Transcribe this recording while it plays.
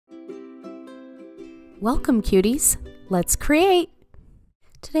Welcome, cuties. Let's create.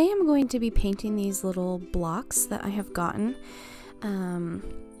 Today I'm going to be painting these little blocks that I have gotten.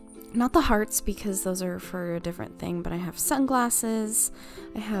 Not the hearts because those are for a different thing, but I have sunglasses.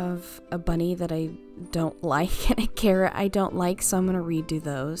 I have a bunny that I don't like and a carrot I don't like, so I'm going to redo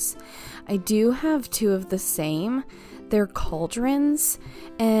those. I do have two of the same. They're cauldrons,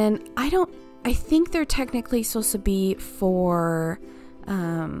 and I think they're technically supposed to be for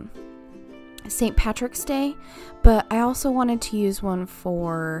St. Patrick's Day, but I also wanted to use one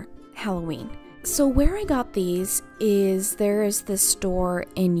for Halloween. So where I got these is there is this store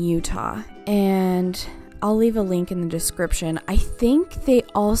in Utah, and I'll leave a link in the description. I think they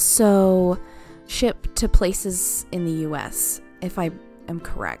also ship to places in the US, if I am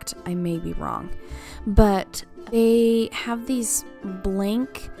correct. I may be wrong. But they have these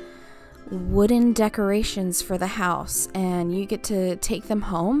blank wooden decorations for the house, and you get to take them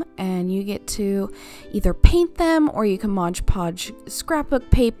home and you get to either paint them or you can Mod Podge scrapbook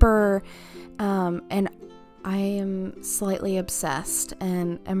paper. And I am slightly obsessed,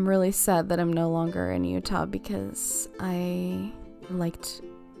 and I'm really sad that I'm no longer in Utah because I liked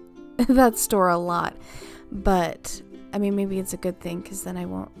that store a lot. But I mean, maybe it's a good thing because then I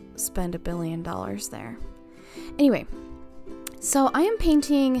won't spend $1 billion there. Anyway, so I am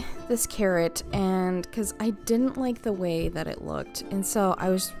painting this carrot, and because I didn't like the way that it looked, and so I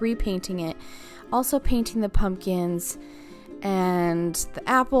was repainting it, also painting the pumpkins and the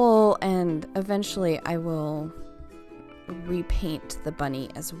apple, and eventually I will repaint the bunny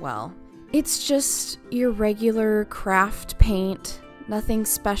as well. It's just your regular craft paint, nothing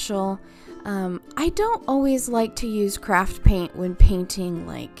special. I don't always like to use craft paint when painting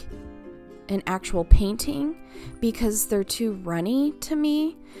like an actual painting because they're too runny to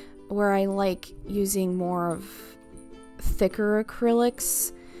me, where I like using more of thicker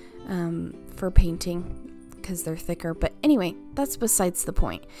acrylics for painting because they're thicker. But anyway, that's besides the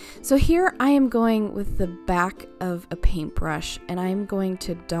point. So here I am going with the back of a paintbrush, and I'm going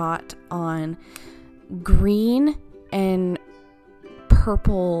to dot on green and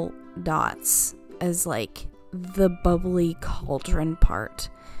purple dots as like the bubbly cauldron part.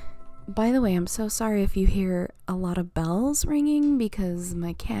 By the way, I'm so sorry if you hear a lot of bells ringing because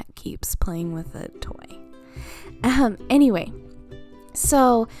my cat keeps playing with a toy. Anyway,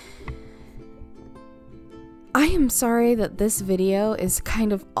 so I am sorry that this video is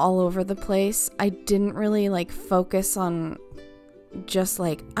kind of all over the place. I didn't really like focus on just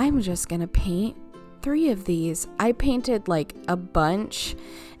like, I'm just gonna paint 3 of these. I painted like a bunch,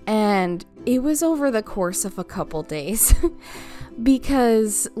 and it was over the course of a couple days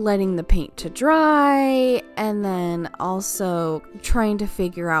because letting the paint to dry, and then also trying to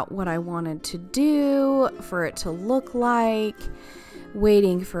figure out what I wanted to do for it to look like,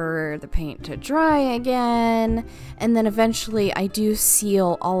 waiting for the paint to dry again, and then eventually I do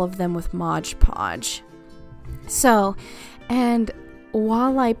seal all of them with Mod Podge. So, and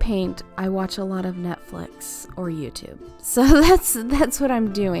while I paint, I watch a lot of Netflix or YouTube. So that's what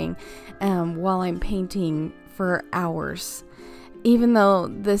I'm doing while I'm painting for hours. Even though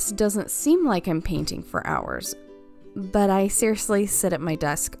this doesn't seem like I'm painting for hours, but I seriously sit at my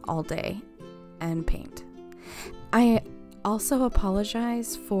desk all day and paint. I also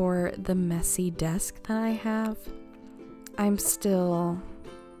apologize for the messy desk that I have. I'm still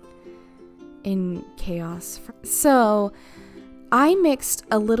in chaos. So I mixed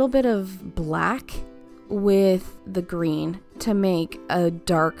a little bit of black with the green to make a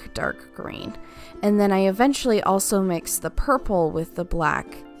dark green. And then I eventually also mixed the purple with the black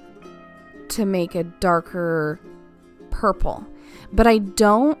to make a darker purple. But I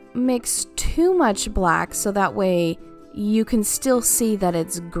don't mix too much black so that way you can still see that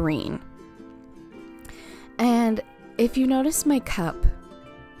it's green. And if you notice my cup,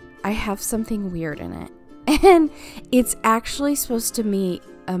 I have something weird in it. And it's actually supposed to be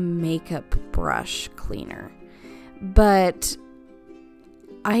a makeup brush cleaner. But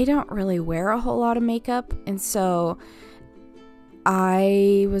I don't really wear a whole lot of makeup, and so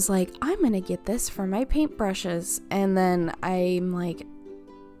I was like, I'm gonna get this for my paintbrushes. And then I'm like,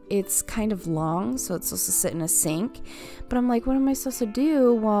 it's kind of long, so it's supposed to sit in a sink, but I'm like, what am I supposed to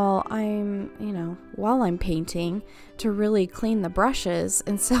do while I'm painting to really clean the brushes?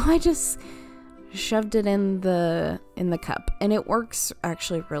 And so I just shoved it in the cup, and it works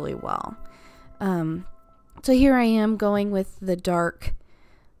actually really well. So here I am going with the dark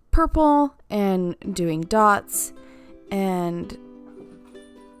purple and doing dots, and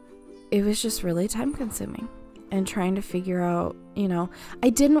it was just really time consuming and trying to figure out, I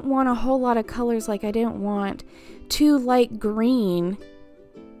didn't want a whole lot of colors. Like I didn't want too light green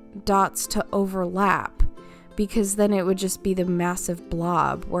dots to overlap, because then it would just be the massive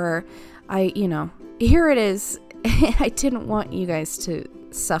blob where here it is. I didn't want you guys to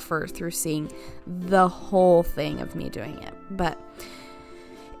suffer through seeing the whole thing of me doing it, but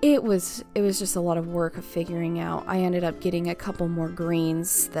it was just a lot of work of figuring out. I ended up getting a couple more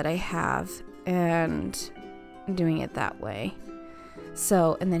greens that I have and doing it that way.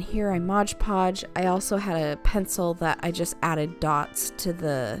 So, and then here I Mod Podge. I also had a pencil that I just added dots to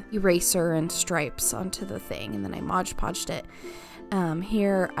the eraser and stripes onto the thing, and then I Mod Podged it.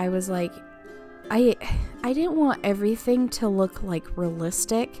 Here I was like, I didn't want everything to look like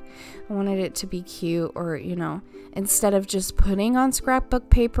realistic. I wanted it to be cute, or instead of just putting on scrapbook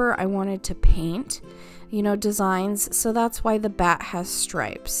paper, I wanted to paint designs. So that's why the bat has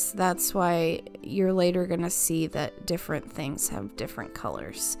stripes. That's why you're later gonna see that different things have different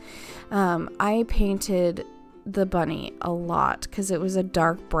colors. I painted the bunny a lot because it was a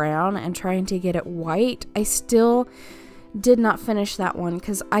dark brown, and trying to get it white, I still did not finish that one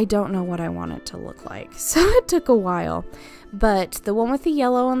because I don't know what I want it to look like. So it took a while. But the one with the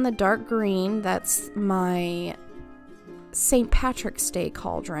yellow and the dark green, that's my St. Patrick's Day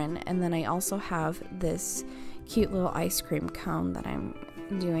cauldron. And then I also have this cute little ice cream cone that I'm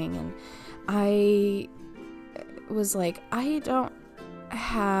doing. And I was like, I don't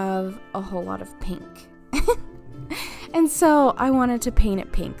have a whole lot of pink. And so I wanted to paint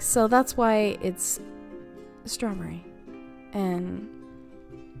it pink. So that's why it's strawberry. And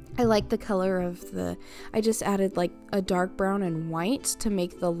I like the color of I just added like a dark brown and white to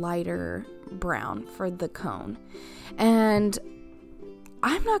make the lighter brown for the cone. And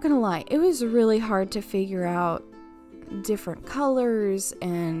I'm not gonna lie, it was really hard to figure out different colors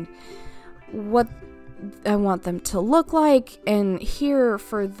and what I want them to look like. And here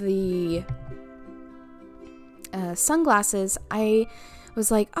for the sunglasses, I was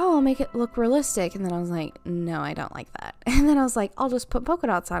like, oh, I'll make it look realistic. And then I was like, no, I don't like that. And then I was like, I'll just put polka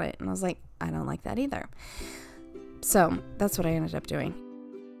dots on it. And I was like, I don't like that either. So that's what I ended up doing.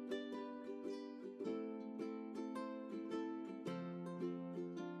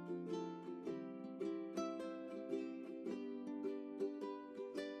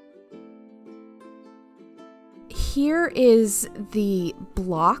 Here is the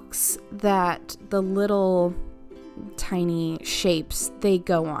blocks that the little tiny shapes they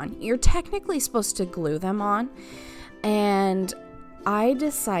go on. You're technically supposed to glue them on, and I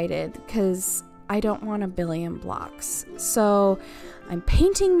decided, because I don't want a billion blocks, so I'm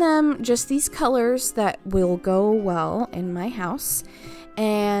painting them just these colors that will go well in my house.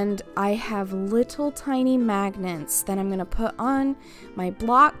 And I have little tiny magnets that I'm going to put on my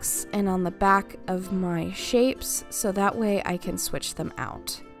blocks and on the back of my shapes, so that way I can switch them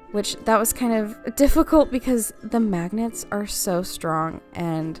out. Which, that was kind of difficult because the magnets are so strong,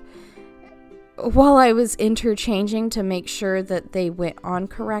 and while I was interchanging to make sure that they went on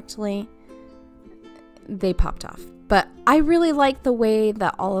correctly, they popped off. But I really like the way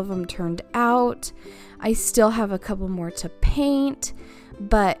that all of them turned out. I still have a couple more to paint,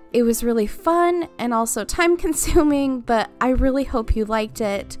 but it was really fun and also time consuming, but I really hope you liked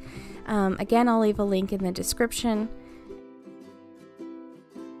it. Again, I'll leave a link in the description.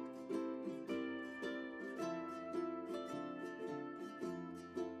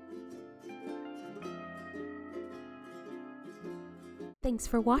 Thanks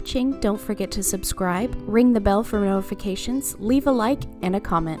for watching. Don't forget to subscribe, ring the bell for notifications, leave a like, and a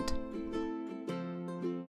comment.